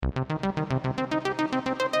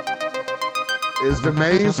Is the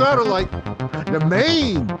main satellite. The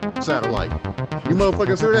main satellite. You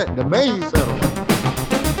motherfuckers hear that? The main satellite.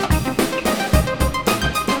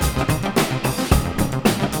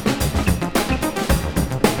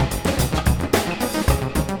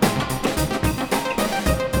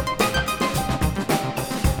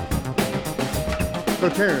 So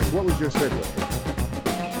Terrence, what was your segue?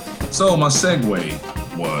 So my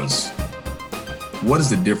segue was, what is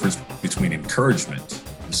the difference between encouragement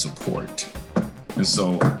and support? And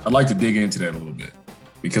so I'd like to dig into that a little bit,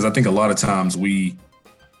 because I think a lot of times we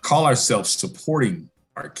call ourselves supporting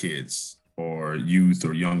our kids or youth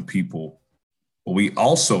or young people, but we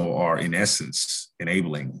also are, in essence,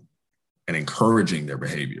 enabling and encouraging their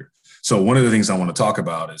behavior. So one of the things I want to talk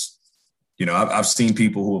about is, I've seen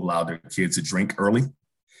people who have allowed their kids to drink early.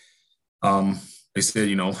 They said,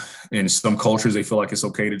 in some cultures, they feel like it's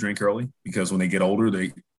okay to drink early because when they get older,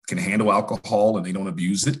 they can handle alcohol and they don't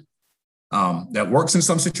abuse it. That works in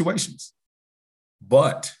some situations.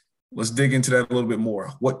 But let's dig into that a little bit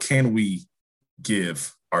more. What can we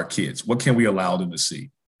give our kids? What can we allow them to see?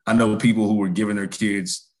 I know people who were giving their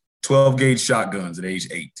kids 12-gauge shotguns at age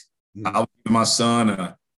 8. I was giving my son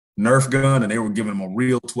a Nerf gun, and they were giving him a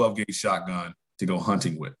real 12-gauge shotgun to go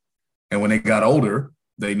hunting with. And when they got older,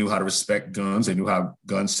 they knew how to respect guns. They knew how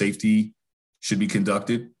gun safety should be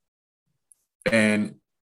conducted. And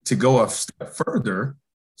to go a step further,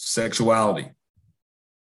 sexuality.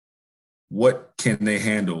 What can they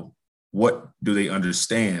handle? What do they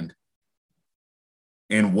understand?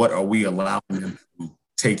 And what are we allowing them to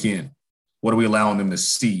take in? What are we allowing them to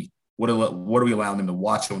see? What are we allowing them to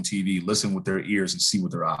watch on TV, listen with their ears and see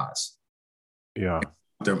with their eyes? Yeah.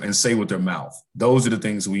 And say with their mouth. Those are the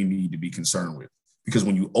things we need to be concerned with. Because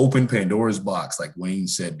when you open Pandora's box, like Wayne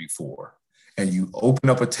said before, and you open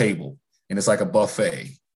up a table and it's like a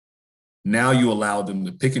buffet, now you allow them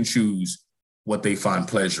to pick and choose what they find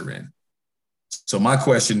pleasure in. So my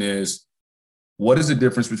question is, what is the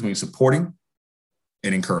difference between supporting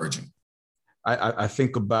and encouraging? I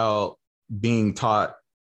think about being taught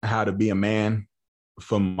how to be a man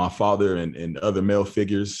from my father and other male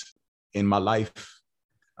figures in my life.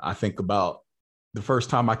 I think about the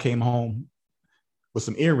first time I came home with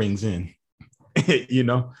some earrings in,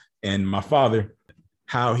 and my father,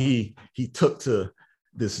 how he took to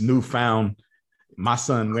this newfound, my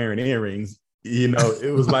son wearing earrings.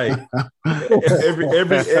 It was like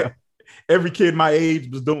every kid my age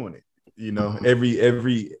was doing it.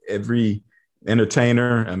 Every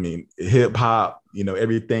entertainer, hip hop,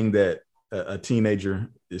 everything that a teenager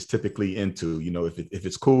is typically into. If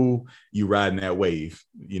it's cool, you riding that wave.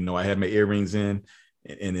 I had my earrings in,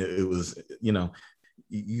 and it was,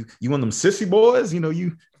 you one of them sissy boys.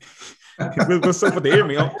 What's up with the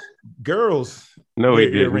earring? Girls, no, wear he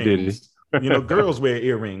did. earrings. Girls wear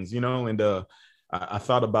earrings. And I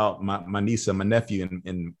thought about my niece and my nephew,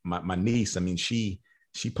 and my niece.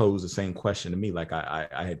 She posed the same question to me. Like I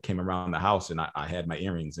had came around the house and I had my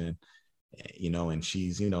earrings in, and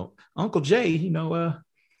she's, Uncle Jay, you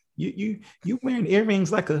wearing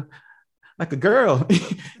earrings like a girl.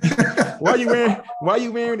 why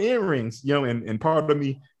you wearing earrings? And part of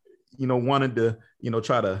me, wanted to,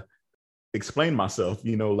 try to explain myself,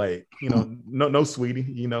 no,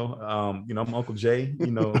 sweetie, I'm Uncle Jay,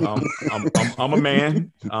 I'm a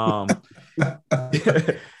man.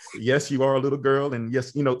 Yes, you are a little girl. And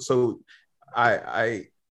yes, so I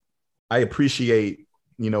appreciate,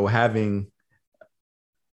 having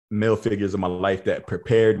male figures in my life that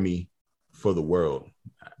prepared me for the world.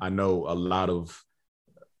 I know a lot of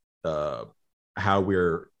how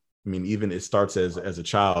even it starts as a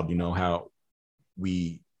child, how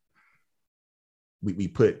we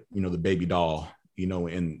put, the baby doll, in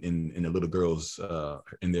the little girls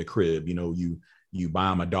in their crib, you buy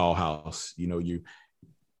them a dollhouse,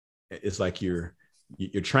 it's like you're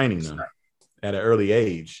training them at an early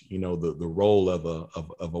age, the role of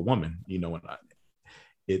a woman, and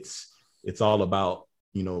it's all about,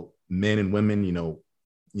 men and women,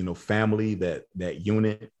 family, that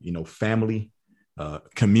unit, family,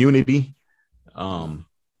 community.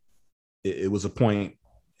 It was a point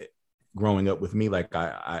growing up with me, like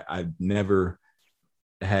I never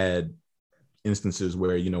had instances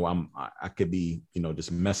where I could be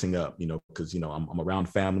just messing up because I'm around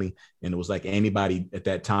family, and it was like anybody at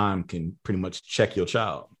that time can pretty much check your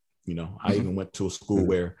child. I even went to a school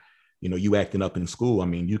where you acting up in school,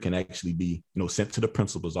 you can actually be sent to the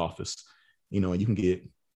principal's office, and you can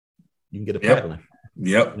get a paddling.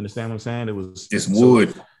 Yep. Understand what I'm saying? It's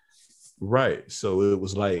wood. Right. So it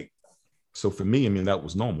was like, so for me, that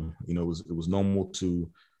was normal. It was normal to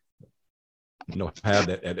have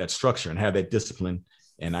that structure and have that discipline.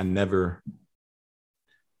 And I never,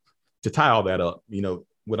 to tie all that up,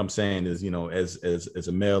 what I'm saying is, as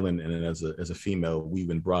a male and as a female, we've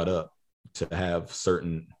been brought up to have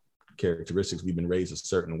certain characteristics. We've been raised a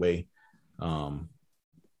certain way.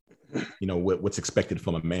 What's expected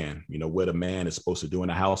from a man, what a man is supposed to do in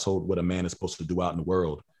a household, what a man is supposed to do out in the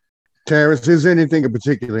world. Terrence, is there anything in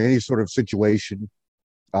particular, any sort of situation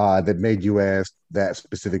that made you ask that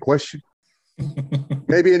specific question?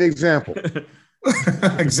 Maybe an example.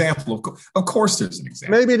 Example. Of course there's an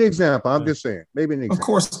example. Maybe an example. I'm just saying. Maybe an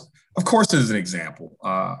example. Of course there's an example.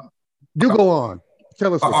 You go on.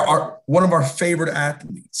 Tell us. One of our favorite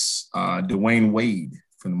athletes, Dwayne Wade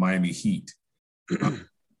from the Miami Heat.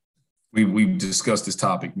 We've discussed this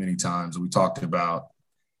topic many times. We talked about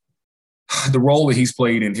the role that he's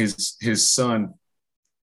played in his son's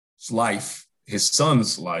life, and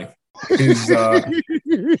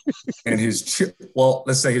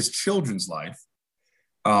let's say his children's life.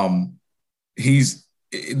 There's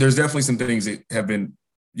definitely some things that have been,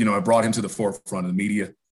 have brought him to the forefront of the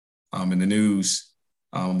media, in the news,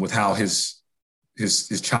 with how his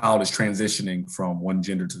child is transitioning from one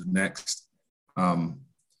gender to the next.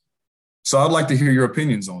 So I'd like to hear your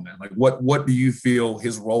opinions on that. Like, what do you feel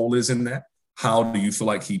his role is in that? How do you feel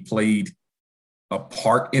like he played a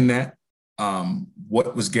part in that?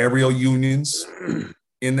 What was Gabrielle Union's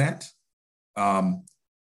in that?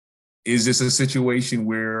 Is this a situation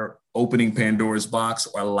where opening Pandora's box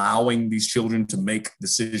or allowing these children to make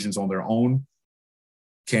decisions on their own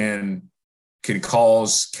can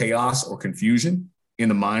cause chaos or confusion in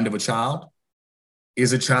the mind of a child?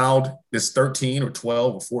 Is a child that's 13 or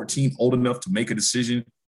 12 or 14 old enough to make a decision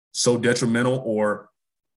so detrimental or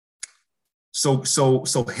so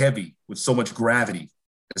heavy with so much gravity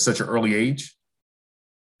at such an early age?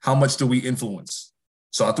 How much do we influence?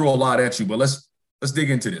 So I throw a lot at you, but let's dig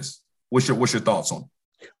into this. What's your thoughts on it?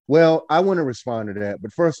 Well, I want to respond to that,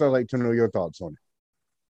 but first I'd like to know your thoughts on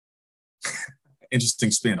it.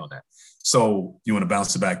 Interesting spin on that. So you want to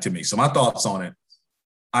bounce it back to me. So my thoughts on it,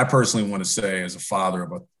 I personally want to say, as a father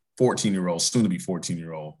of a 14-year-old, soon to be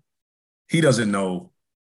 14-year-old, he doesn't know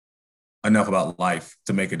enough about life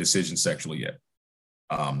to make a decision sexually yet.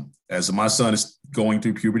 As my son is going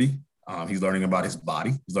through puberty, he's learning about his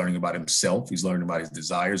body. He's learning about himself. He's learning about his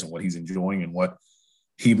desires and what he's enjoying and what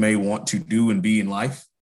he may want to do and be in life.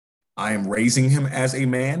 I am raising him as a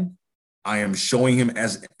man. I am showing him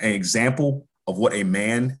as an example of what a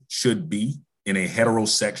man should be in a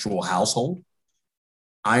heterosexual household.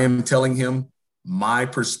 I am telling him my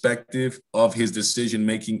perspective of his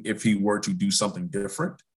decision-making if he were to do something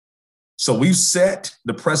different. So we've set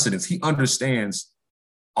the precedence. He understands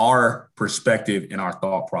our perspective and our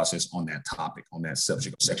thought process on that topic, on that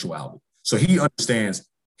subject of sexuality. So he understands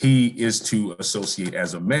he is to associate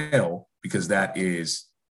as a male because that is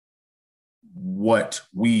what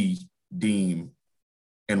we deem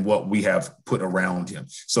and what we have put around him.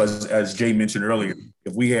 So as Jay mentioned earlier,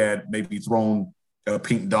 if we had maybe thrown a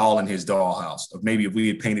pink doll in his dollhouse, or maybe if we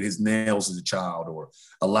had painted his nails as a child or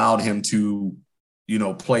allowed him to,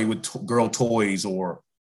 play with girl toys or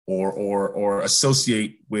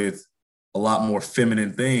associate with a lot more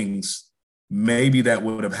feminine things, maybe that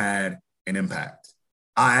would have had an impact.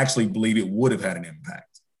 I actually believe it would have had an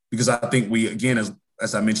impact because I think we, again,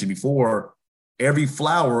 as I mentioned before, every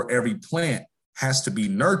flower, every plant has to be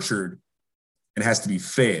nurtured and has to be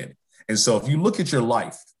fed. And so if you look at your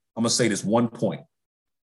life, I'm going to say this one point.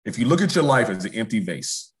 If you look at your life as an empty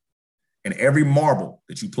vase, and every marble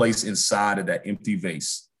that you place inside of that empty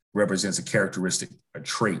vase represents a characteristic, a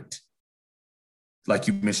trait, like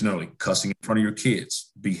you mentioned earlier, cussing in front of your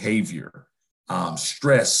kids, behavior,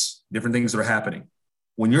 stress, different things that are happening.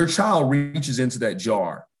 When your child reaches into that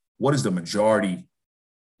jar, what is the majority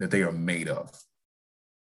that they are made of?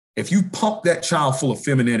 If you pump that child full of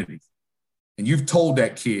femininity and you've told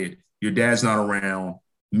that kid, your dad's not around,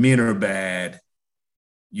 men are bad,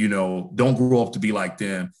 don't grow up to be like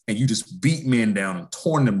them, and you just beat men down and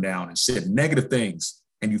torn them down and said negative things,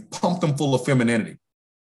 and you've pumped them full of femininity,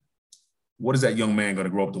 what is that young man going to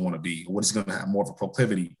grow up to want to be? What is he going to have more of a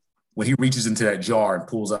proclivity when he reaches into that jar and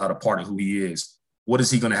pulls out a part of who he is? What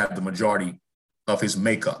is he going to have the majority of his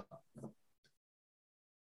makeup?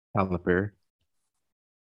 Tyler Perry.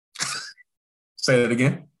 Say that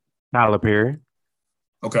again. Tyler Perry.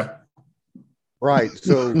 Okay. Right.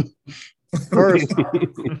 So first,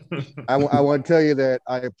 I want to tell you that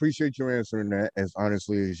I appreciate your answering that as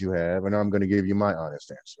honestly as you have, and I'm going to give you my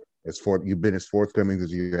honest answer. You've been as forthcoming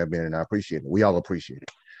as you have been, and I appreciate it. We all appreciate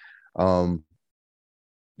it.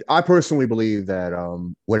 I personally believe that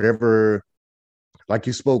whatever Like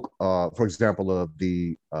you spoke, for example, of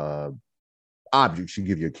the objects you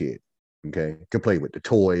give your kid, okay, to play with, the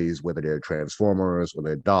toys, whether they're transformers or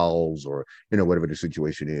they're dolls or, whatever the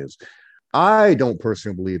situation is. I don't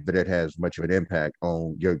personally believe that it has much of an impact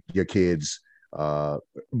on your kids'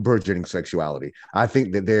 burgeoning sexuality. I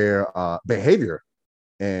think that their behavior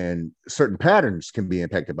and certain patterns can be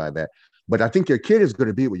impacted by that. But I think your kid is going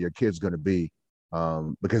to be what your kid's going to be,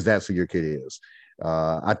 because that's who your kid is.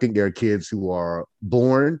 I think there are kids who are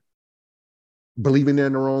born believing they're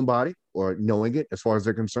in their own body or knowing it as far as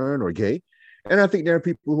they're concerned, or gay. And I think there are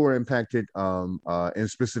people who are impacted in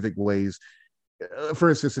specific ways. For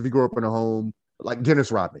instance, if he grew up in a home like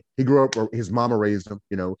Dennis Rodman, he grew up, or his mama raised him,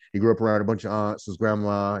 he grew up around a bunch of aunts, his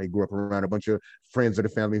grandma, he grew up around a bunch of friends of the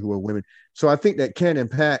family who are women. So I think that can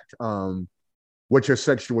impact what your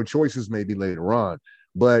sexual choices may be later on.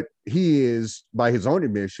 But he is, by his own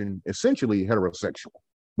admission, essentially heterosexual.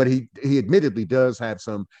 But he admittedly does have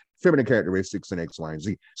some feminine characteristics in X, Y, and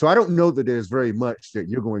Z. So I don't know that there's very much that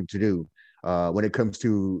you're going to do when it comes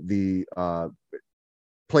to the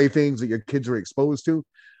playthings that your kids are exposed to.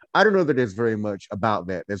 I don't know that there's very much about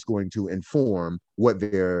that that's going to inform what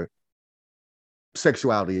their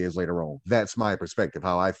sexuality is later on. That's my perspective,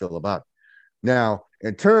 how I feel about it. Now,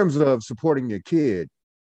 in terms of supporting your kid,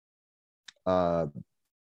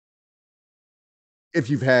 if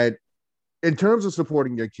you've had, in terms of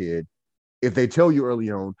supporting your kid, if they tell you early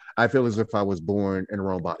on, I feel as if I was born in the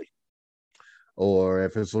wrong body. Or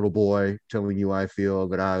if it's a little boy telling you, I feel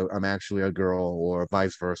that I'm actually a girl, or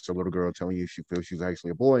vice versa, a little girl telling you she feels she's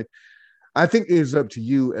actually a boy. I think it is up to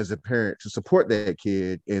you as a parent to support that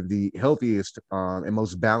kid in the healthiest and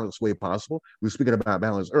most balanced way possible. We were speaking about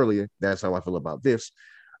balance earlier. That's how I feel about this.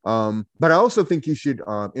 But I also think you should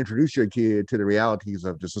introduce your kid to the realities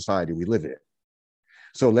of the society we live in.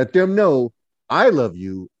 So let them know, I love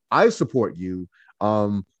you, I support you.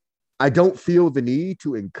 I don't feel the need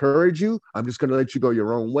to encourage you. I'm just going to let you go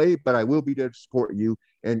your own way, but I will be there to support you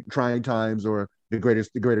in trying times or the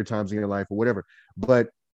greater times in your life or whatever. But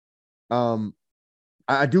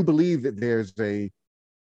I do believe that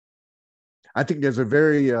I think there's a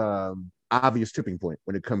very obvious tipping point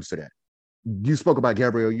when it comes to that. You spoke about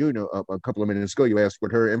Gabrielle Union a couple of minutes ago. You asked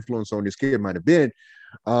what her influence on this kid might have been.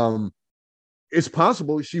 It's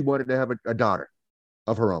possible she wanted to have a daughter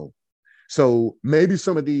of her own. So maybe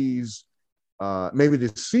some of these, maybe the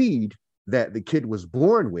seed that the kid was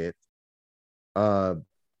born with,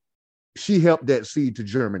 she helped that seed to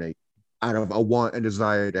germinate out of a want and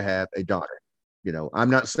desire to have a daughter. I'm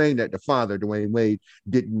not saying that the father, Dwayne Wade,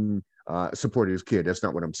 didn't support his kid. That's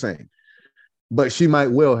not what I'm saying. But she might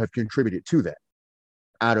well have contributed to that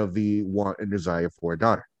out of the want and desire for a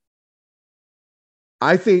daughter.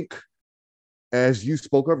 I think, as you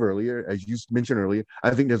spoke of earlier, as you mentioned earlier,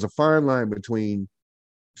 I think there's a fine line between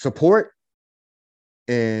support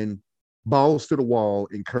and balls to the wall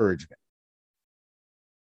encouragement.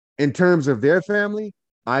 In terms of their family,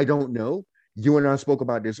 I don't know. You and I spoke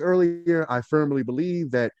about this earlier. I firmly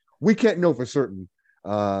believe that we can't know for certain.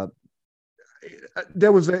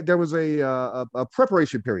 There was a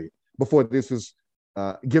preparation period before this was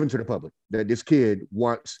given to the public, that this kid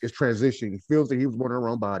is transitioning, he feels that he was born in the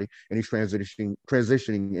wrong body, and he's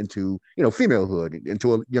transitioning into femalehood,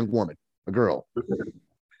 into a young woman, a girl.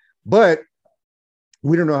 But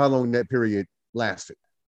we don't know how long that period lasted.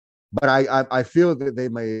 But I feel that they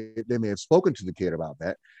may have spoken to the kid about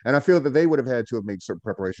that, and I feel that they would have had to have made certain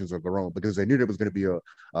preparations of their own, because they knew there was going to be a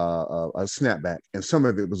snapback, and some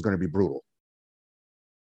of it was going to be brutal.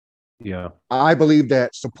 Yeah, I believe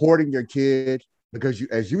that supporting your kid, because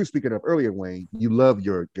as you were speaking of earlier, Wayne, you love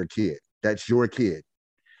your kid. That's your kid.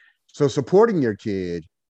 So supporting your kid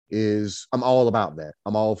I'm all about that.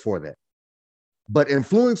 I'm all for that. But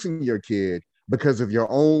influencing your kid because of your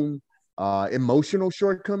own emotional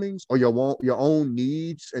shortcomings or your own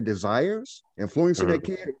needs and desires, influencing that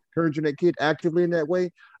kid, encouraging that kid actively in that way,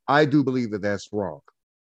 I do believe that that's wrong.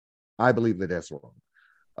 I believe that that's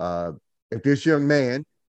wrong. If this young man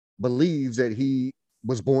believes that he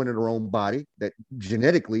was born in the wrong body, that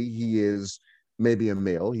genetically he is maybe a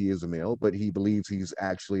male, he is a male, but he believes he's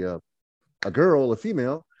actually a girl, a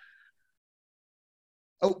female.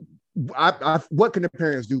 Oh, what can the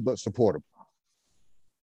parents do but support him?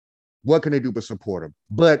 What can they do but support him?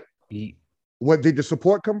 But what did the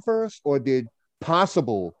support come first, or did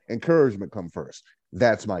possible encouragement come first?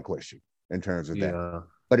 That's my question in terms of that.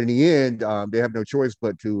 But in the end, they have no choice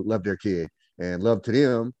but to love their kid. And love to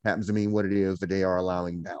them happens to mean what it is that they are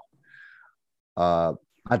allowing now.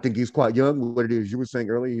 I think he's quite young. What it is you were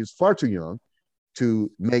saying earlier, he's far too young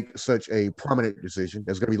to make such a prominent decision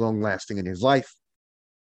that's going to be long lasting in his life.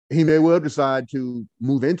 he may well decide to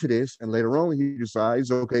move into this, and later on he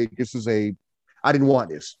decides, okay, I didn't want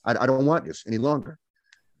this. I don't want this any longer.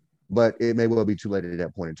 But it may well be too late at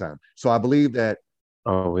that point in time. So I believe that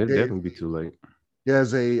it'd definitely be too late.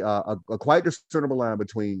 There's a quite discernible line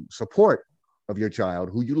between support of your child,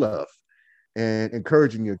 who you love, and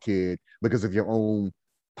encouraging your kid because of your own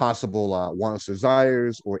possible wants,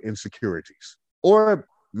 desires, or insecurities, or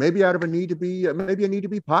maybe out of a need to be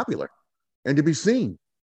popular and to be seen.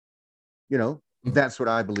 That's what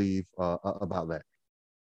I believe about that.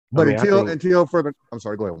 But until further, I'm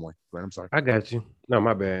sorry. Go ahead, Wayne. Go ahead. I'm sorry. I got you. No,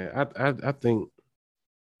 my bad. I think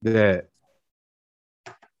that,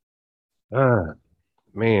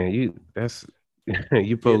 man, you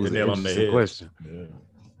posed an interesting question. Yeah.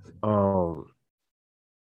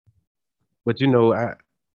 But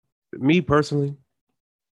me personally,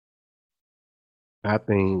 I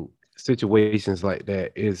think situations like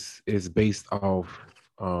that is based off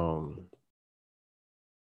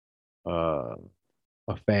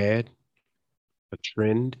a fad, a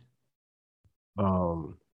trend. I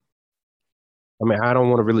don't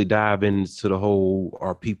want to really dive into the whole,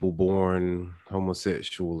 are people born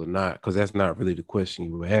homosexual or not? Because that's not really the question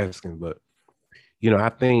you were asking. But, I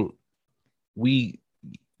think we,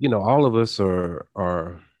 all of us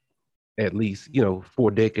are at least,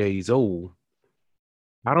 4 decades old.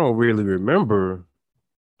 I don't really remember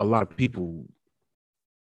a lot of people,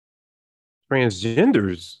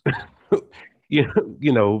 transgenders,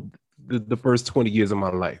 the first 20 years of my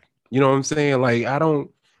life. You know what I'm saying? Like, I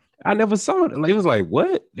never saw it. Like, it was like,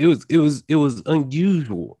 what? It was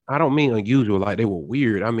unusual. I don't mean unusual like they were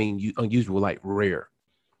weird. I mean unusual like rare.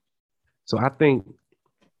 So I think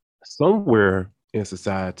somewhere in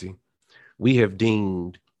society, we have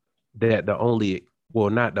deemed that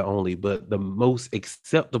not the only, but the most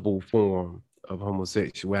acceptable form of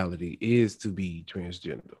homosexuality is to be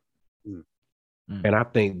transgender. Mm. And I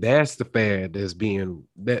think that's the fad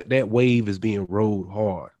that wave is being rode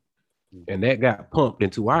hard. And that got pumped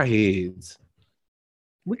into our heads.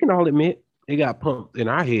 We can all admit it got pumped in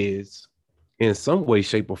our heads in some way,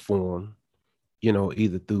 shape, or form,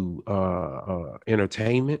 either through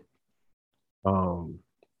entertainment.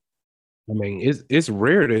 It's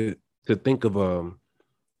rare to think of a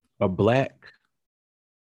Black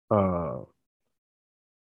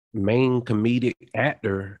main comedic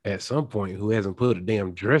actor at some point who hasn't put a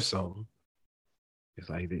damn dress on. It's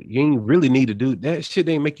like, you ain't really need to do that. Shit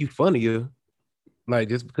ain't make you funnier. Like,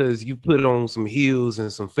 just because you put on some heels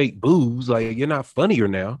and some fake boobs, like, you're not funnier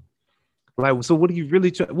now. Like, so what are you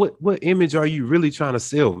really what image are you really trying to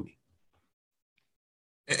sell me?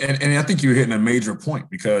 And I think you're hitting a major point,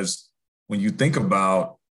 because when you think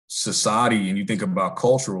about society and you think about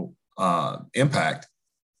cultural impact,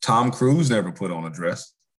 Tom Cruise never put on a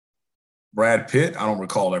dress. Brad Pitt, I don't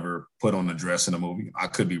recall ever put on a dress in a movie. I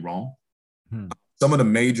could be wrong. Some of the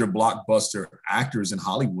major blockbuster actors in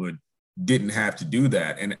Hollywood didn't have to do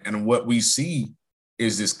that. And what we see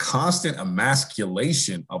is this constant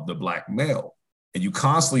emasculation of the Black male. And you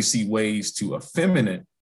constantly see ways to effeminate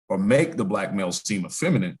or make the Black male seem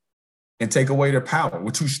effeminate and take away their power.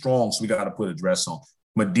 We're too strong, so we got to put a dress on.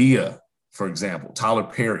 Medea, for example, Tyler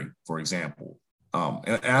Perry, for example.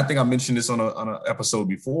 And I think I mentioned this on an episode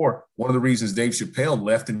before. One of the reasons Dave Chappelle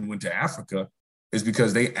left and went to Africa is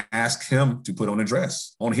because they asked him to put on a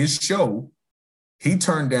dress. On his show, he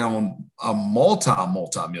turned down a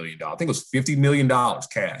multi-million dollar, I think it was $50 million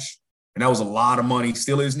cash. And that was a lot of money,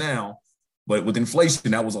 still is now. But with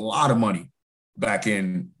inflation, that was a lot of money back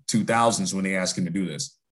in 2000s when they asked him to do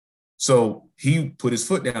this. So he put his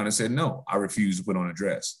foot down and said, no, I refuse to put on a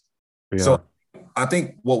dress. Yeah. So I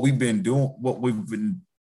think what we've been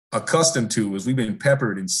accustomed to is we've been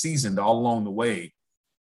peppered and seasoned all along the way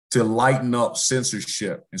to lighten up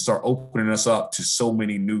censorship and start opening us up to so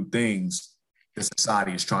many new things that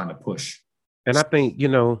society is trying to push. And I think,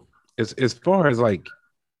 as far as like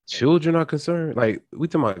children are concerned, like we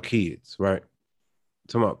talking about kids, right?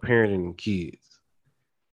 Talking about parenting kids.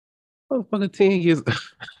 Motherfucker, 10 years,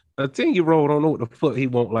 a 10-year-old don't know what the fuck he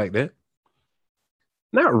want like that.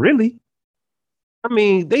 Not really. I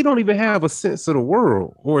mean, they don't even have a sense of the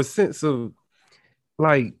world or a sense of,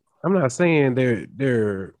 like, I'm not saying they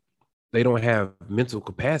don't have mental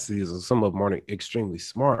capacities, or some of them aren't extremely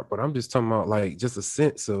smart, but I'm just talking about like just a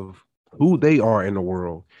sense of who they are in the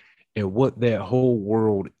world and what that whole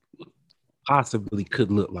world possibly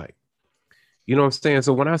could look like. You know what I'm saying?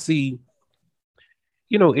 So when I see,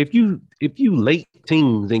 if you late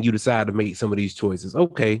teens and you decide to make some of these choices,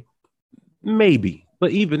 okay, maybe,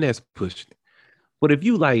 but even that's pushing it. But if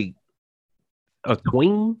you like a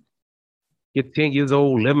tween, you're 10 years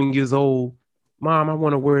old, 11 years old, Mom, I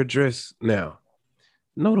want to wear a dress now.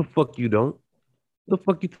 No, the fuck you don't. The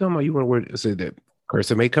fuck you talking about? You want to wear? I said that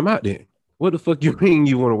person may come out then. What the fuck you mean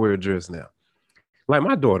you want to wear a dress now? Like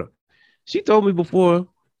my daughter, she told me before,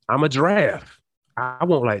 I'm a giraffe. I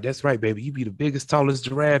won't like, that's right, baby. You be the biggest, tallest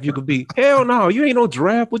giraffe you could be. Hell no, you ain't no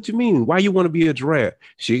giraffe. What you mean? Why you want to be a giraffe?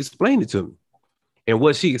 She explained it to me. And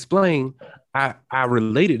what she explained, I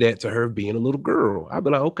related that to her being a little girl. I'd be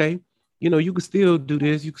like, okay, you can still do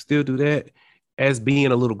this, you can still do that as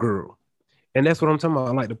being a little girl. And that's what I'm talking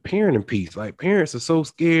about. Like the parenting piece. Like parents are so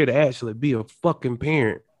scared to actually be a fucking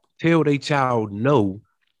parent. Tell their child no.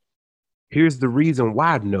 Here's the reason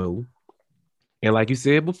why no. And like you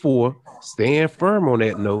said before, stand firm on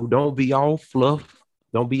that no. Don't be all fluff.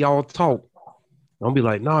 Don't be all talk. Don't be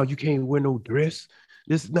like, no, you can't wear no dress.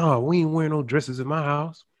 We ain't wearing no dresses in my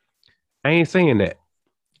house. I ain't saying that.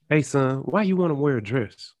 Hey, son, why you want to wear a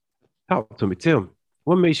dress? Talk to me. Tell me.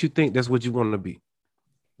 What makes you think that's what you want to be?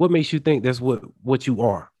 What makes you think that's what you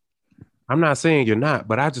are? I'm not saying you're not,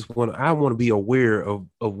 but I want to be aware of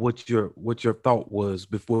what your thought was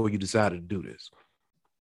before you decided to do this.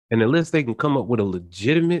 And unless they can come up with a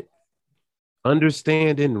legitimate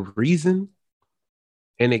understanding reason,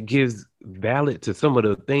 and it gives valid to some of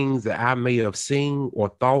the things that I may have seen or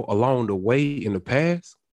thought along the way in the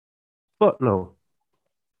past, fuck no.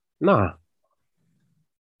 Nah.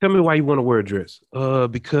 Tell me why you want to wear a dress.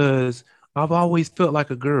 Because I've always felt like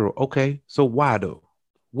a girl. Okay, so why though?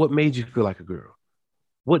 What made you feel like a girl?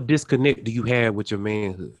 What disconnect do you have with your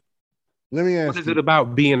manhood? Let me ask What is it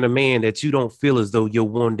about being a man that you don't feel as though you'll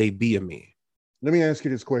one day be a man? Let me ask you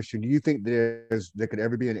this question. Do you think there could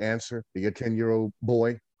ever be an answer that your 10-year-old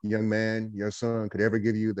boy, young man, your son could ever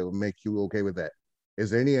give you that would make you okay with that? Is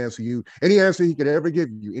there any answer he could ever give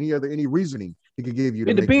you, any reasoning he could give you?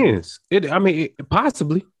 It depends.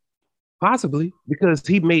 Possibly, because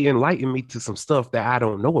he may enlighten me to some stuff that I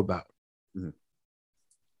don't know about. Mm-hmm.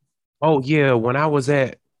 Oh yeah, when I was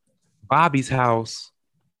at Bobby's house,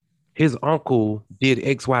 his uncle did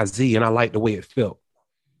XYZ and I liked the way it felt.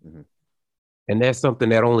 Mm-hmm. And that's something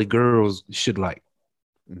that only girls should like.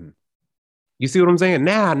 Mm-hmm. You see what I'm saying?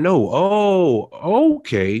 Now I know. Oh,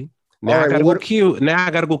 okay. Now I gotta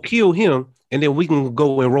go kill him, and then we can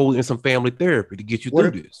go enroll in some family therapy to get you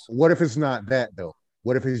through this. What if it's not that though?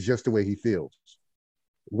 What if it's just the way he feels?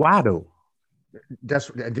 Why though? This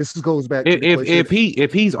goes back to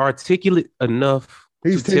if he's articulate enough.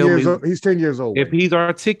 He's 10 years old. He's 10 years old. If he's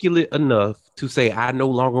articulate enough to say, I no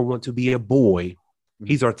longer want to be a boy, mm-hmm.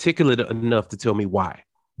 He's articulate enough to tell me why.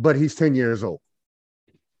 But he's 10 years old.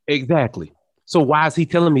 Exactly. So why is he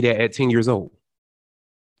telling me that at 10 years old?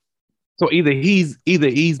 So either he's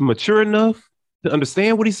mature enough to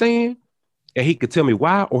understand what he's saying, and he could tell me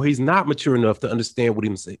why, or he's not mature enough to understand what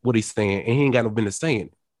he's saying, and he ain't got no business saying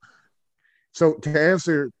it. So to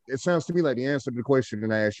answer, it sounds to me like the answer to the question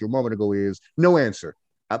that I asked you a moment ago is no answer.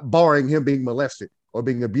 Barring him being molested or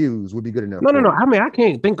being abused would be good enough. No. I mean, I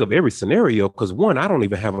can't think of every scenario because one, I don't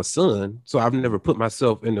even have a son. So I've never put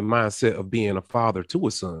myself in the mindset of being a father to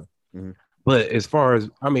a son. Mm-hmm. But as far as,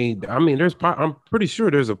 I'm pretty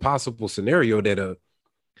sure there's a possible scenario that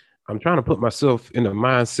I'm trying to put myself in the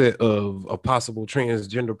mindset of a possible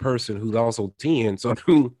transgender person who's also 10. So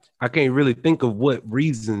I can't really think of what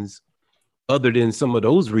reasons other than some of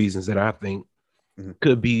those reasons that I think mm-hmm.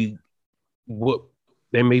 could be what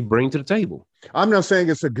they may bring to the table. I'm not saying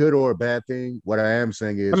it's a good or a bad thing. What I am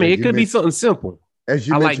saying is, it could be something simple.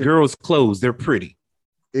 I like girls' clothes; they're pretty.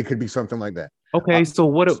 It could be something like that. Okay, so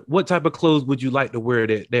what type of clothes would you like to wear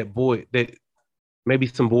that maybe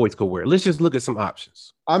some boys could wear? Let's just look at some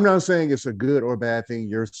options. I'm not saying it's a good or bad thing.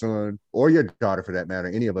 Your son or your daughter, for that matter,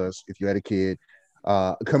 any of us, if you had a kid,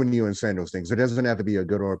 coming to you and saying those things. It doesn't have to be a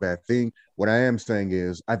good or a bad thing. What I am saying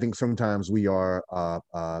is, I think sometimes we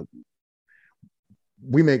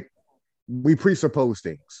presuppose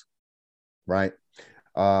things, right?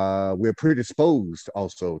 We're predisposed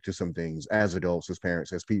also to some things as adults, as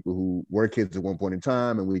parents, as people who were kids at one point in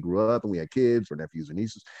time, and we grew up and we had kids or nephews and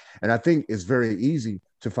nieces. And I think it's very easy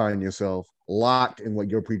to find yourself locked in what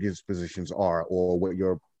your predispositions are or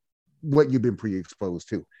what you've been pre-exposed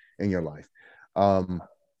to in your life.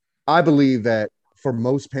 I believe that for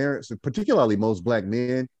most parents, particularly most Black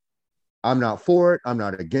men, I'm not for it. I'm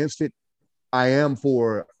not against it. I am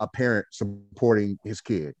for a parent supporting his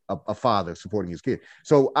kid, a father supporting his kid.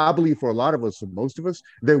 So I believe for a lot of us, for most of us,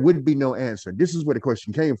 there would be no answer. This is where the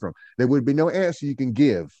question came from. There would be no answer you can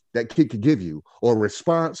give, that kid could give you, or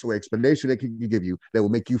response or explanation that kid could give you that will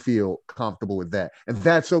make you feel comfortable with that. And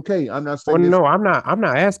that's okay. I'm not saying I'm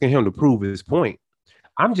not asking him to prove his point.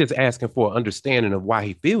 I'm just asking for an understanding of why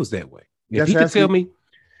he feels that way. If he could tell me,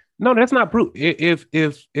 No, that's not proof.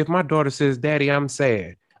 If my daughter says, "Daddy, I'm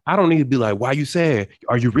sad," I don't need to be like, "Why you sad?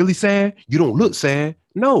 Are you really sad? You don't look sad."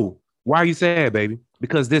 No. Why are you sad, baby?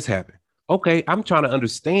 Because this happened. Okay, I'm trying to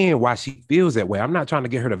understand why she feels that way. I'm not trying to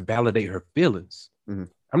get her to validate her feelings. Mhm.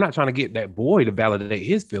 I'm not trying to get that boy to validate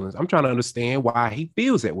his feelings. I'm trying to understand why he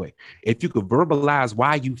feels that way. If you could verbalize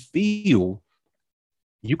why you feel,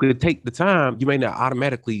 you could take the time. It may not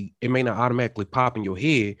automatically pop in your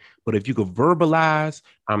head, but if you could verbalize,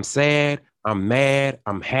 I'm sad, I'm mad,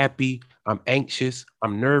 I'm happy, I'm anxious,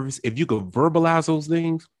 I'm nervous. If you could verbalize those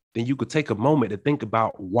things, then you could take a moment to think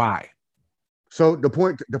about why. So the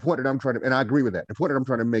point that I'm trying to, and I agree with that. The point that I'm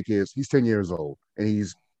trying to make is he's 10 years old and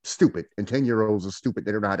he's stupid, and 10-year-olds are stupid.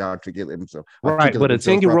 They don't know how to articulate themselves. Right. But a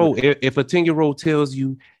 10-year-old, if a 10-year-old tells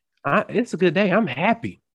you, it's a good day, I'm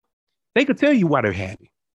happy, they could tell you why they're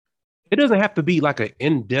happy. It doesn't have to be like an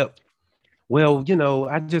in-depth, well,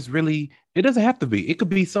 I just really, it doesn't have to be. It could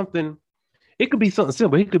be something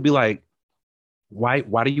simple. It could be like, why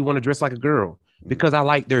do you want to dress like a girl? Because I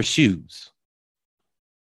like their shoes.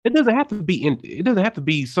 It doesn't have to be it doesn't have to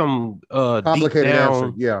be some complicated deep down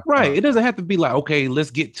answer. Yeah. Right. It doesn't have to be like, okay, let's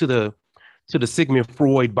get to the Sigmund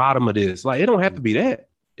Freud bottom of this. Like, it don't have to be that.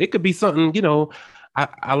 It could be something,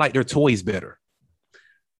 I like their toys better.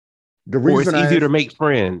 The reason or it's easier to make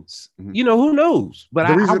friends. Who knows? But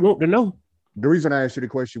I want to know. The reason I asked you the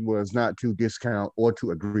question was not to discount or to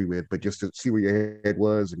agree with, but just to see where your head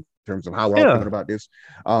was in terms of how we're all thinking about this.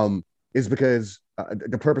 Is because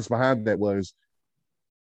the purpose behind that was,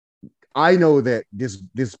 I know that this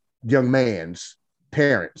young man's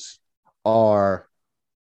parents are,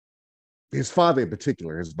 his father in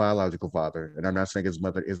particular, his biological father, and I'm not saying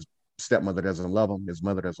his stepmother doesn't love him, his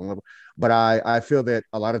mother doesn't love him, but I feel that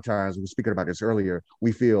a lot of times, we were speaking about this earlier,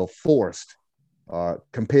 we feel forced,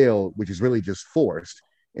 compelled, which is really just forced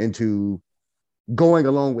into going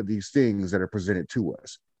along with these things that are presented to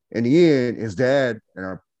us. In the end, his dad,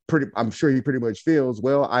 and I'm sure he pretty much feels,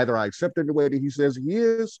 well, either I accept him the way that he says he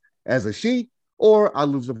is as a she, or I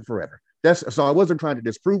lose him forever. So I wasn't trying to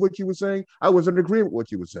disprove what you were saying. I was in agreement with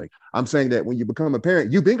what you were saying. I'm saying that when you become a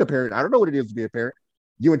parent, you being a parent, I don't know what it is to be a parent.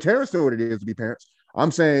 You and Terrence know what it is to be parents.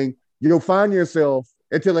 I'm saying you'll find yourself,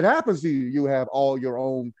 until it happens to you, you have all your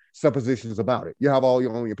own suppositions about it. You have all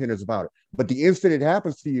your own opinions about it. But the instant it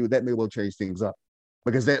happens to you, that may well change things up,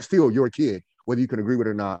 because that's still your kid, whether you can agree with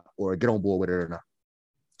it or not, or get on board with it or not.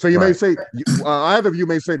 So you may say, either of you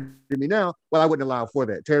may say to me now, well, I wouldn't allow for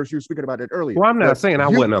that. Terrence, you were speaking about it earlier. Well, I'm not saying I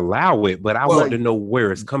wouldn't allow it, but I want to know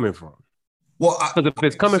where it's coming from. Well, because if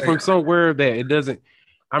it's coming from somewhere that it doesn't,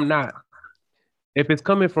 if it's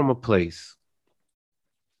coming from a place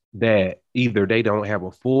that either they don't have a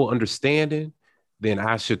full understanding, then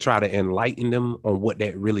I should try to enlighten them on what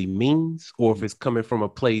that really means. Or if it's coming from a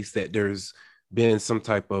place that there's been some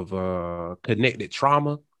type of connected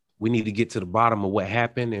trauma, we need to get to the bottom of what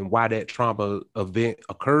happened and why that trauma event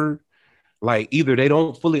occurred. Like, either they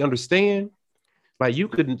don't fully understand, like you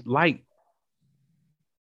could like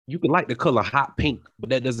the color hot pink,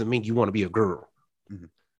 but that doesn't mean you want to be a girl. Mm-hmm.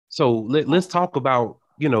 So let's talk about,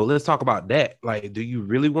 that. Like, do you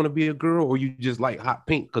really want to be a girl, or you just like hot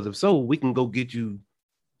pink? Because if so, we can go get you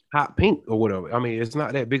hot pink or whatever. I mean, it's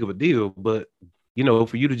not that big of a deal, but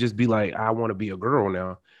for you to just be like, I want to be a girl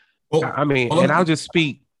now. And I'll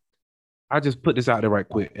just put this out there right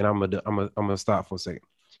quick, and I'm gonna stop for a second.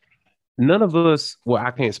 None of us, well,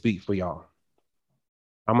 I can't speak for y'all.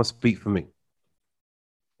 I'm gonna speak for me,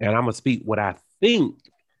 and I'm gonna speak what I think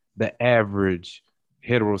the average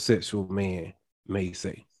heterosexual man may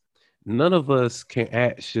say. None of us can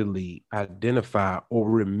actually identify or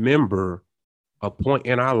remember a point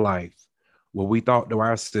in our life where we thought to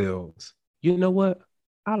ourselves, you know what?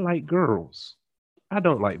 I like girls. I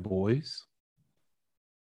don't like boys.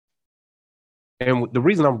 And the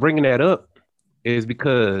reason I'm bringing that up is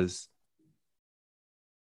because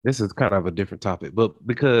this is kind of a different topic, but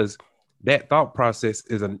because that thought process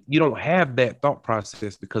you don't have that thought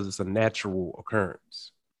process because it's a natural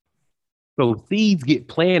occurrence. So seeds get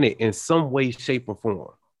planted in some way, shape, or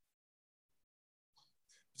form.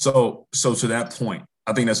 So to that point,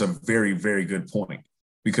 I think that's a very, very good point,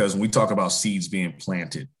 because when we talk about seeds being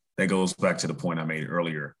planted, that goes back to the point I made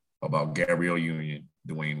earlier about Gabrielle Union,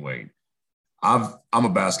 Dwayne Wade. I'm a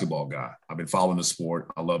basketball guy. I've been following the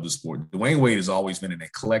sport. I love the sport. Dwayne Wade has always been an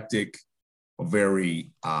eclectic, a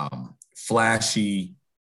very flashy,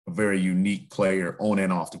 a very unique player on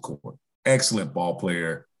and off the court. Excellent ball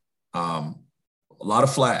player. A lot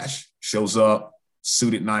of flash. Shows up,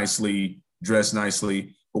 suited nicely, dressed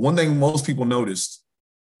nicely. But one thing most people noticed,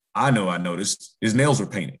 I noticed, his nails were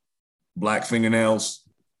painted. Black fingernails,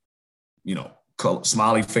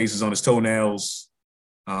 smiley faces on his toenails.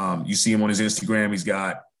 You see him on his Instagram. He's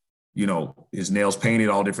got, his nails painted,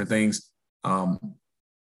 all different things.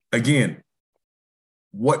 Again,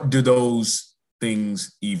 what do those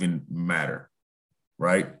things even matter,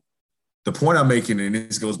 right? The point I'm making, and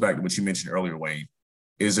this goes back to what you mentioned earlier, Wayne,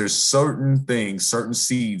 is there's certain things, certain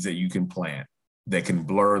seeds that you can plant that can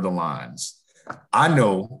blur the lines. I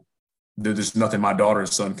know that there's nothing my daughter or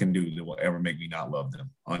son can do that will ever make me not love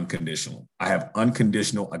them unconditionally. I have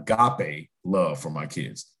unconditional agape love for my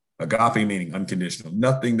kids. Agape meaning unconditional.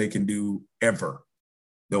 Nothing they can do ever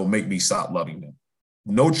that will make me stop loving them.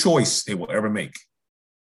 No choice they will ever make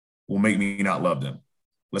will make me not love them.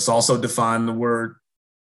 Let's also define the word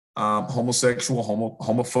homosexual,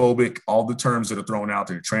 homophobic, all the terms that are thrown out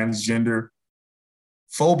there. Transgender.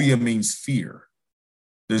 Phobia means fear.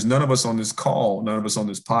 There's none of us on this call, none of us on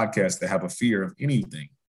this podcast that have a fear of anything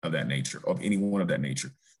of that nature, of anyone of that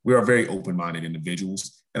nature. We are very open-minded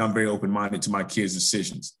individuals, and I'm very open-minded to my kids'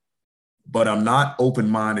 decisions. But I'm not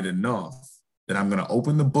open-minded enough that I'm going to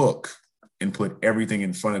open the book and put everything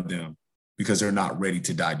in front of them because they're not ready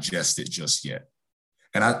to digest it just yet.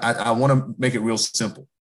 And I want to make it real simple.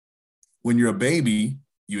 When you're a baby,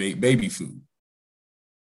 you ate baby food.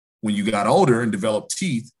 When you got older and developed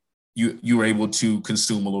teeth, you were able to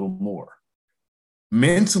consume a little more.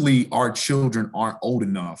 Mentally, our children aren't old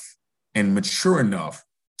enough and mature enough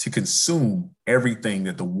to consume everything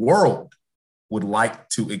that the world would like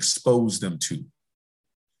to expose them to.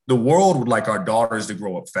 The world would like our daughters to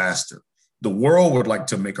grow up faster. The world would like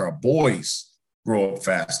to make our boys grow up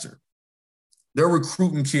faster. They're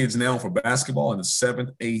recruiting kids now for basketball in the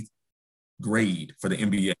 7th, 8th grade for the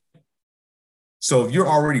NBA. So if you're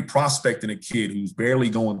already prospecting a kid who's barely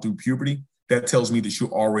going through puberty, that tells me that you're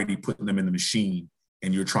already putting them in the machine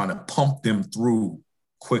and you're trying to pump them through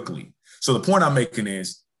quickly. So the point I'm making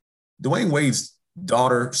is Dwayne Wade's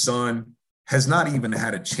daughter, son, has not even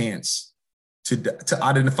had a chance to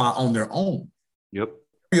identify on their own. Yep.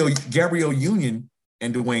 Gabrielle Union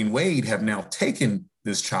and Dwayne Wade have now taken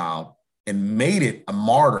this child and made it a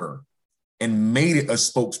martyr and made it a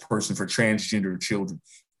spokesperson for transgender children.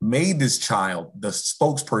 Made this child the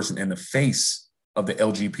spokesperson and the face of the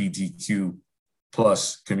LGBTQ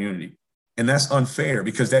plus community. And that's unfair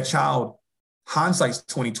because that child, hindsight's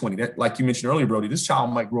 2020. That, like you mentioned earlier, Brody, this child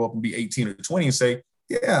might grow up and be 18 or 20 and say,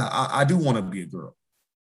 yeah, I do want to be a girl.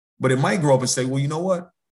 But it might grow up and say, well, you know what?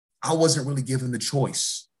 I wasn't really given the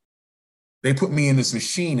choice. They put me in this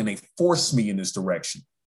machine and they forced me in this direction.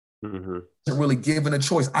 Mm-hmm. I wasn't really given a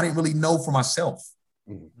choice. I didn't really know for myself.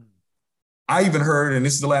 Mm-hmm. I even heard, and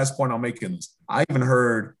this is the last point I'll make in this, I even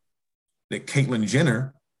heard that Caitlyn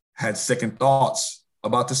Jenner had second thoughts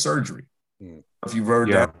about the surgery. Mm. If you've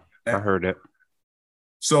heard that. I heard that.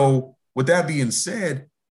 So with that being said.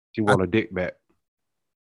 She want a dick back.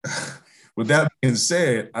 With that being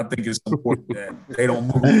said, I think it's important that they don't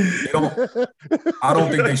move. I don't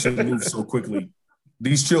think they should move so quickly.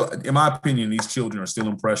 These children, in my opinion, these children are still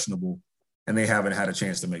impressionable and they haven't had a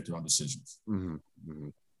chance to make their own decisions. Mm-hmm. Mm-hmm.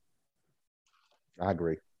 I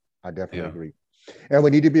agree. I definitely agree. And we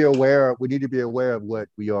need to be aware. We need to be aware of what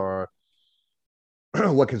we are,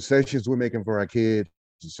 what concessions we're making for our kids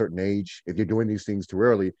at a certain age. If you're doing these things too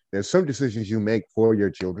early, there's some decisions you make for your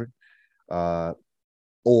children,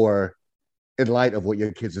 or in light of what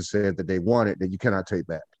your kids have said that they wanted that you cannot take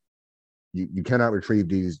back. You cannot retrieve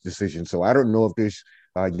these decisions. So I don't know if this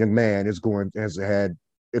young man if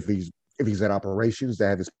he's had operations to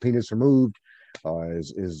have his penis removed.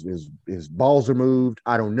 His balls are moved.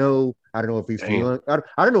 I don't know. I don't know if he's too young. I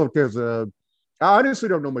don't know if there's I honestly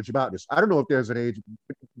don't know much about this. I don't know if there's an age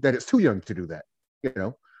that it's too young to do that,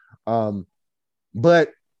 but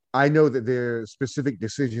I know that there are specific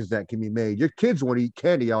decisions that can be made. Your kids want to eat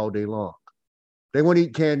candy all day long. They want to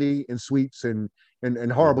eat candy and sweets and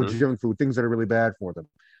horrible junk food, things that are really bad for them.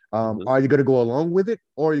 Are you going to go along with it,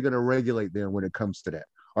 or are you going to regulate them when it comes to that?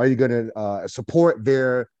 Are you going to support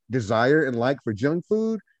their desire and like for junk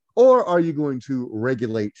food, or are you going to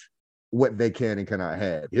regulate what they can and cannot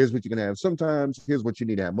have? Here's what you can have sometimes, here's what you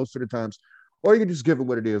need to have most of the times, or you can just give them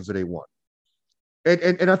what it is that they want.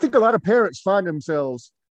 And I think a lot of parents find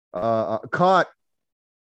themselves caught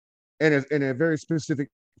in a very specific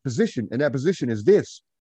position, and that position is this,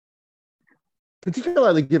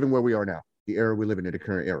 particularly given where we are now, the era we live in the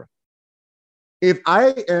current era. If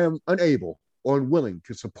I am unable or unwilling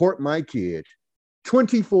to support my kid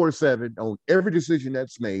 24/7 on every decision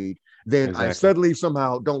that's made, then I suddenly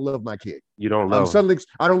somehow don't love my kid. You don't love.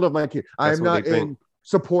 I don't love my kid. I am not in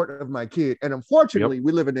support of my kid, and unfortunately,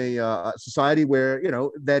 we live in a society where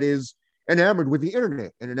that is enamored with the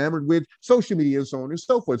internet and enamored with social media and so on and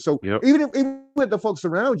so forth. So even with the folks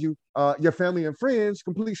around you, your family and friends,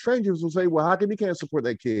 complete strangers will say, well, how come you can't support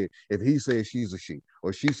that kid if he says she's a she,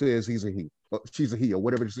 or she says he's a he, or she's a he, or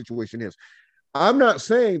whatever the situation is? I'm not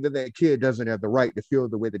saying that that kid doesn't have the right to feel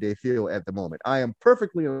the way that they feel at the moment. I am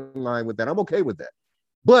perfectly in line with that. I'm okay with that.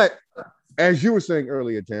 But as you were saying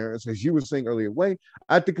earlier, Terrence, as you were saying earlier, Wayne,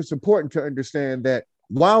 I think it's important to understand that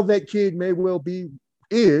while that kid may well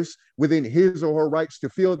is within his or her rights to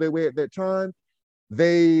feel their way at that time,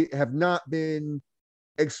 they have not been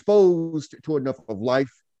exposed to enough of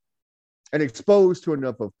life and exposed to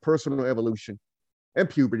enough of personal evolution and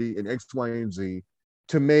puberty and X, Y, and Z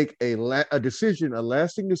to make a decision, a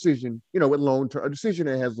lasting decision, with a decision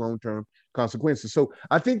that has long-term consequences. So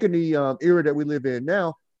I think in the era that we live in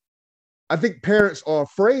now, I think parents are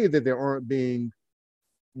afraid that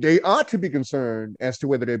they ought to be concerned as to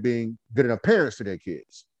whether they're being good enough parents to their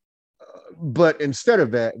kids. But instead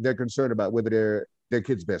of that, they're concerned about whether they're their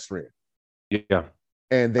kid's best friend. Yeah.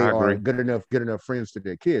 And they are good enough friends to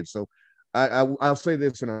their kids. So I'll say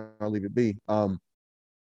this and I'll leave it be.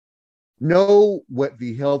 Know what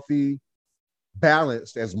the healthy,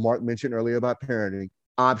 balanced, as Mark mentioned earlier about parenting,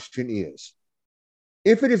 option is.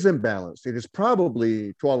 If it is imbalanced, it is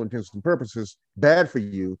probably, to all intents and purposes, bad for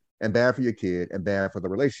you and bad for your kid and bad for the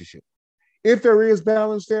relationship. If there is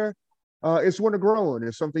balance there, it's one to grow on.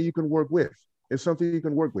 It's something you can work with.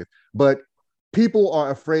 But people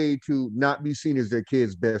are afraid to not be seen as their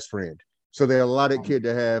kid's best friend. So they're allowed that kid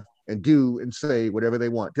to have and do and say whatever they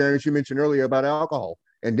want. Terrence, you mentioned earlier about alcohol.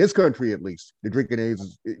 In this country, at least, the drinking age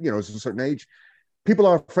is, it's a certain age. People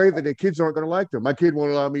are afraid that their kids aren't going to like them. My kid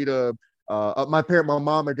won't allow me to, my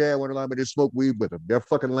mom or dad won't allow me to smoke weed with them. They're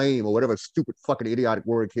fucking lame, or whatever stupid fucking idiotic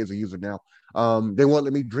word kids are using now. They won't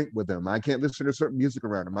let me drink with them. I can't listen to certain music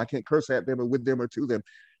around them. I can't curse at them or with them or to them.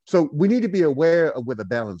 So we need to be aware of where the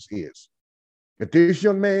balance is. If this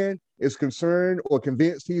young man is concerned or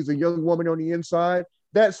convinced he's a young woman on the inside,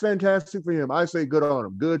 that's fantastic for him. I say good on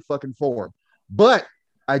him. Good fucking for him. But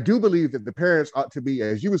I do believe that the parents ought to be,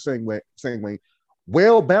 as you were saying, Wayne,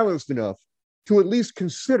 well balanced enough to at least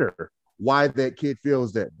consider why that kid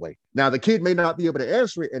feels that way. Now, the kid may not be able to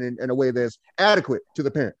answer it in a way that's adequate to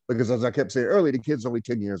the parent, because as I kept saying earlier, the kid's only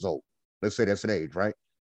 10 years old. Let's say that's an age, right?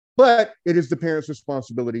 But it is the parent's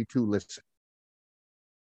responsibility to listen.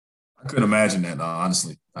 I couldn't imagine that,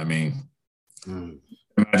 honestly. I mean,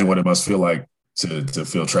 imagine what it must feel like to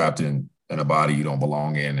feel trapped in a body you don't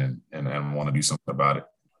belong in and want to do something about it.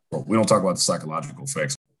 But we don't talk about the psychological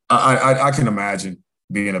effects. I can imagine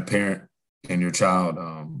being a parent and your child,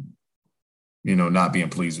 not being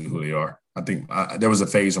pleased with who they are. I think there was a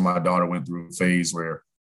phase where my daughter went through a phase where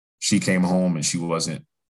she came home and she wasn't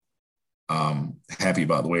happy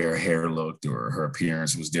about the way her hair looked or her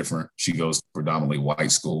appearance was different. She goes to predominantly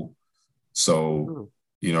white school. So,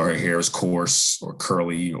 her hair is coarse or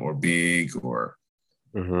curly or big or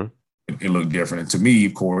it looked different. And to me,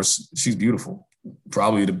 of course, she's beautiful.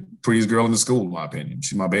 Probably the prettiest girl in the school, in my opinion.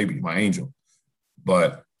 She's my baby, my angel.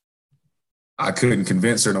 But I couldn't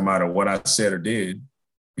convince her no matter what I said or did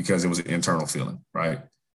because it was an internal feeling, right?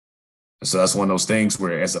 And so that's one of those things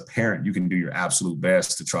where as a parent, you can do your absolute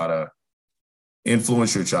best to try to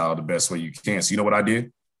influence your child the best way you can. So you know what I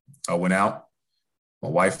did? I went out. My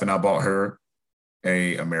wife and I bought her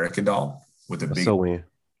a American doll with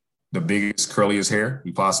the biggest, curliest hair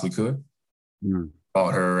we possibly could.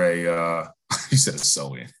 Bought her you said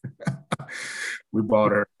sew in. We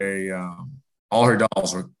bought her all her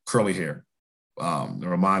dolls were curly hair to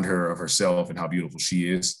remind her of herself and how beautiful she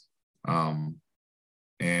is. And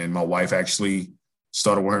my wife actually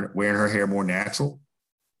started wearing her hair more natural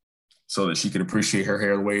so that she could appreciate her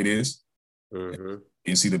hair the way it is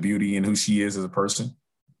and see the beauty in who she is as a person.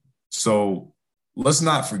 So let's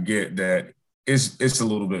not forget that it's a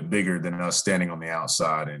little bit bigger than us standing on the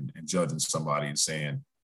outside and judging somebody and saying,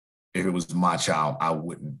 if it was my child, I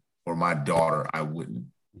wouldn't, or my daughter, I wouldn't.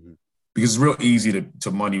 Because it's real easy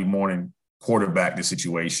to Monday morning quarterback the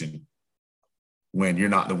situation when you're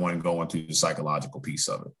not the one going through the psychological piece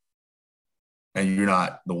of it. And you're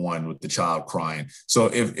not the one with the child crying. So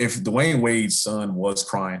if Dwayne Wade's son was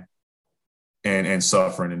crying and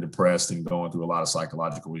suffering and depressed and going through a lot of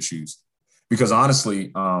psychological issues, because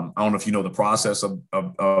honestly, I don't know if you know the process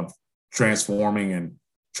of transforming and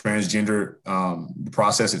transgender, the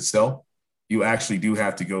process itself, you actually do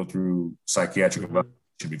have to go through psychiatric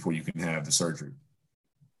evaluation before you can have the surgery.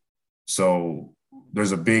 So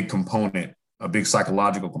there's a big component, a big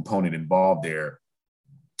psychological component involved there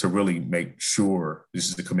to really make sure this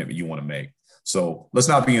is the commitment you want to make. So let's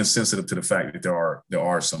not be insensitive to the fact that there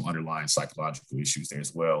are some underlying psychological issues there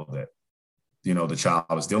as well that the child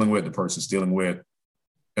is dealing with, the person's dealing with.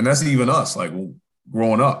 And that's even us, like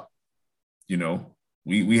growing up,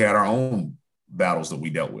 we had our own battles that we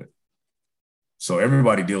dealt with. So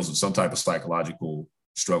everybody deals with some type of psychological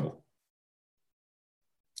struggle,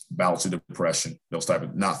 bouts of depression, those type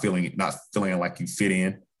of not feeling like you fit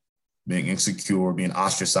in, being insecure, being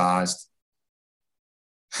ostracized.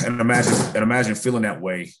 And imagine feeling that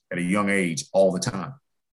way at a young age all the time.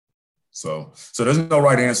 So there's no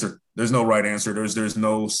right answer. There's no right answer. There's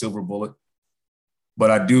no silver bullet. But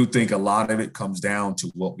I do think a lot of it comes down to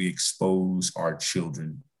what we expose our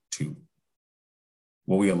children to,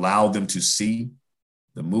 what we allow them to see,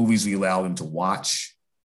 the movies we allow them to watch,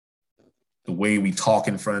 the way we talk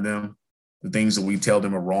in front of them, the things that we tell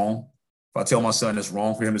them are wrong. If I tell my son it's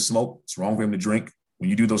wrong for him to smoke, it's wrong for him to drink, when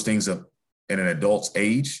you do those things at an adult's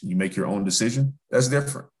age, you make your own decision, that's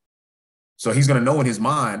different. So he's going to know in his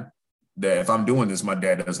mind that if I'm doing this, my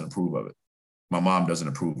dad doesn't approve of it. My mom doesn't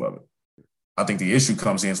approve of it. I think the issue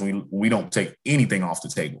comes in when we don't take anything off the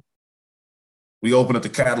table. We open up the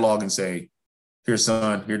catalog and say, here,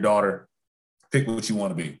 son, here, daughter, pick what you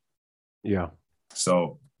want to be. Yeah.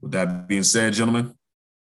 So with that being said, gentlemen,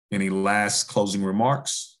 any last closing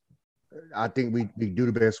remarks? I think we do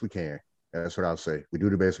the best we can. That's what I'll say. We do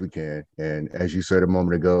the best we can. And as you said a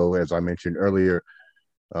moment ago, as I mentioned earlier,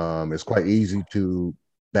 it's quite easy to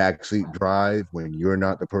backseat drive when you're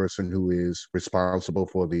not the person who is responsible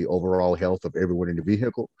for the overall health of everyone in the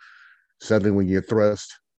vehicle. Suddenly, when you're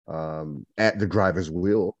thrust at the driver's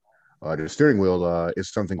wheel, the steering wheel,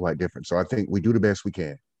 is something quite different. So I think we do the best we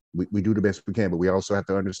can. We do the best we can, but we also have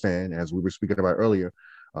to understand, as we were speaking about earlier,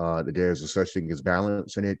 that there's a such thing as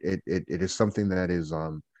balance, and it is something that is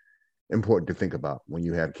important to think about when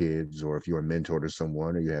you have kids, or if you're a mentor to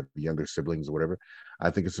someone, or you have younger siblings or whatever. I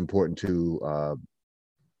think it's important to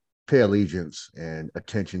pay allegiance and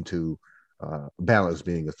attention to balance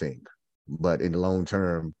being a thing. But in the long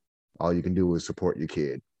term, all you can do is support your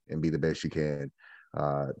kid and be the best you can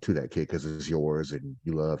to that kid, because it's yours and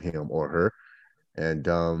you love him or her. And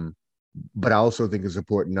but I also think it's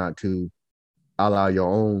important not to allow your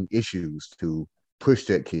own issues to push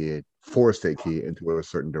that kid, force that kid into a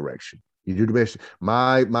certain direction. You do the best.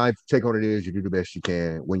 My take on it is, you do the best you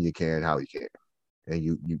can, when you can, how you can, and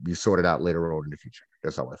you sort it out later on in the future.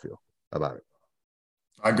 That's how I feel about it.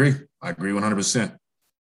 I agree 100%.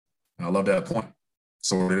 And I love that point.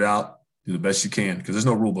 Sort it out, do the best you can, because there's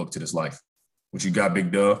no rule book to this life. What you got,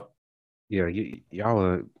 Big Dub? Yeah, y'all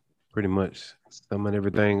are pretty much summing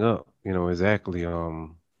everything up, exactly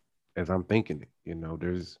as I'm thinking it.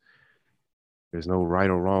 There's no right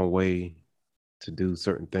or wrong way to do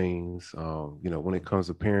certain things. When it comes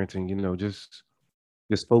to parenting,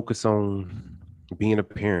 just focus on being a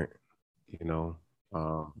parent.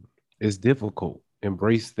 It's difficult.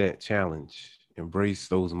 Embrace that challenge. Embrace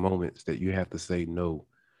those moments that you have to say no.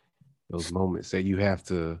 Those moments that you have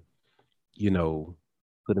to,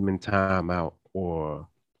 put them in timeout, or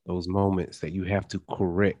those moments that you have to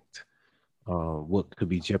correct what could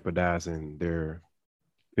be jeopardizing their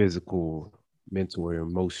physical, mental, or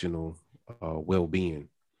emotional well-being.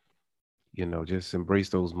 Just embrace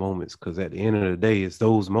those moments, because at the end of the day, it's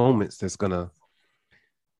those moments that's gonna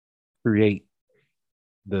create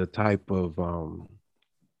the type of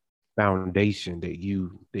foundation that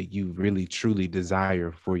you really truly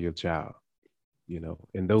desire for your child.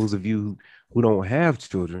 And those of you who don't have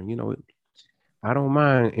children, I don't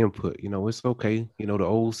mind input. It's okay. The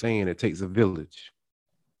old saying, it takes a village.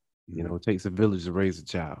 It takes a village to raise a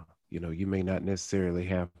child. You may not necessarily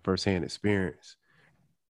have firsthand experience,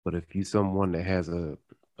 but if you're someone that has a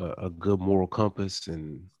good moral compass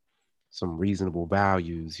and some reasonable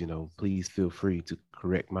values, please feel free to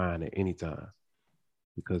correct mine at any time,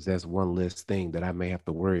 because that's one less thing that I may have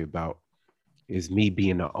to worry about, is me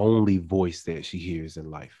being the only voice that she hears in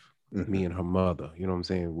life. Me and her mother, you know what I'm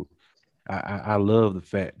saying? I love the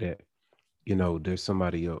fact that, there's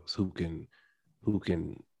somebody else who can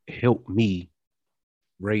help me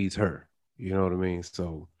raise her. You know what I mean?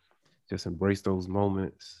 So just embrace those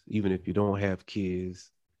moments. Even if you don't have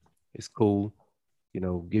kids, it's cool.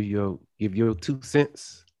 Give your 2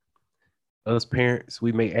 cents. Us parents,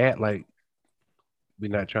 we may act like we're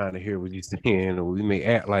not trying to hear what you're saying, or we may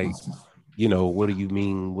act like, what do you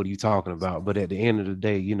mean? What are you talking about? But at the end of the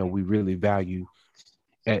day, we really value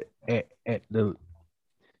at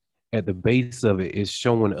the base of it is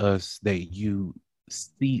showing us that you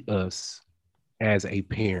see us as a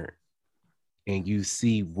parent, and you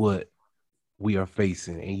see what we are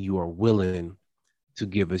facing, and you are willing to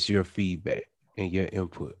give us your feedback and your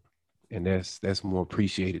input. And that's more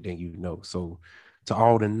appreciated than So to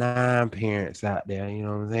all the 9 parents out there, you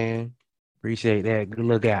know what I'm saying? Appreciate that. Good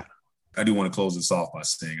look out. I do want to close this off by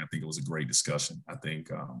saying I think it was a great discussion. I think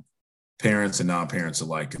parents and non-parents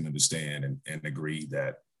alike can understand and agree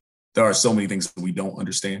that there are so many things that we don't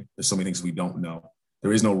understand. There's so many things we don't know.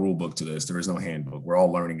 There is no rule book to this. There is no handbook. We're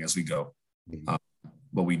all learning as we go.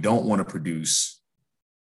 But we don't want to produce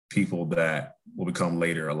people that will become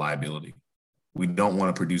later a liability. We don't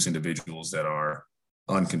want to produce individuals that are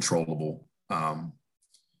uncontrollable. I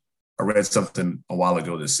read something a while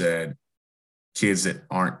ago that said kids that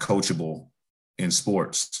aren't coachable in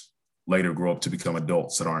sports later grow up to become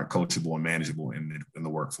adults that aren't coachable and manageable in the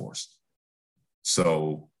workforce.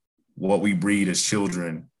 So what we breed as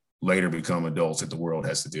children later become adults that the world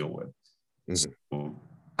has to deal with. So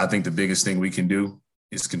I think the biggest thing we can do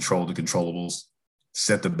is control the controllables,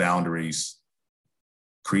 set the boundaries,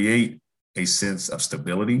 create a sense of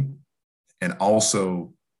stability, and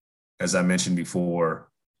also, as I mentioned before,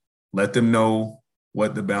 let them know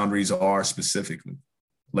what the boundaries are specifically.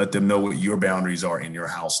 Let them know what your boundaries are in your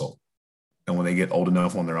household. And when they get old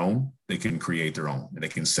enough on their own, they can create their own and they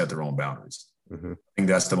can set their own boundaries. I think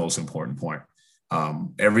that's the most important point.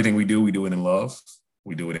 Everything we do it in love.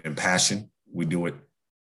 We do it in passion. We do it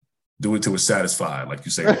till we're satisfied, like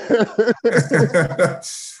you say.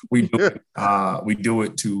 we do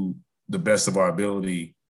it to the best of our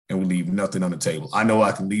ability, and we leave nothing on the table. I know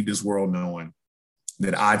I can leave this world knowing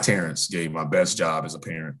that I, Terrence, gave my best job as a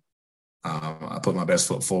parent. I put my best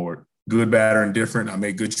foot forward, good, bad, or indifferent. I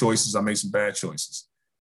made good choices. I made some bad choices,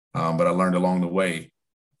 but I learned along the way,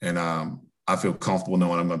 and I feel comfortable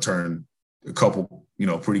knowing I'm going to turn a couple,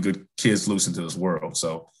 pretty good kids loose into this world.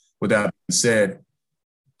 So, with that being said,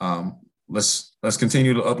 let's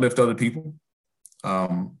continue to uplift other people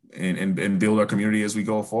and build our community as we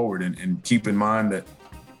go forward, and keep in mind that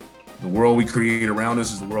the world we create around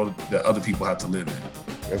us is the world that other people have to live in.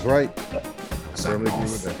 That's right. I firmly agree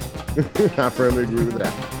with that. I firmly agree with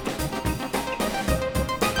that.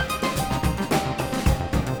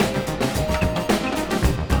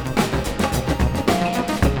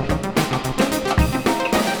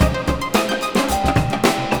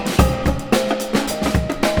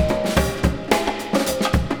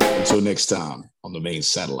 Until next time on the main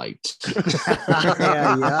satellite.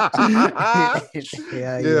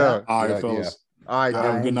 Yeah. All right, fellas. All right,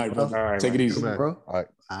 Have a good night, brother. All right, take it easy, bro. All right.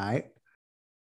 All right.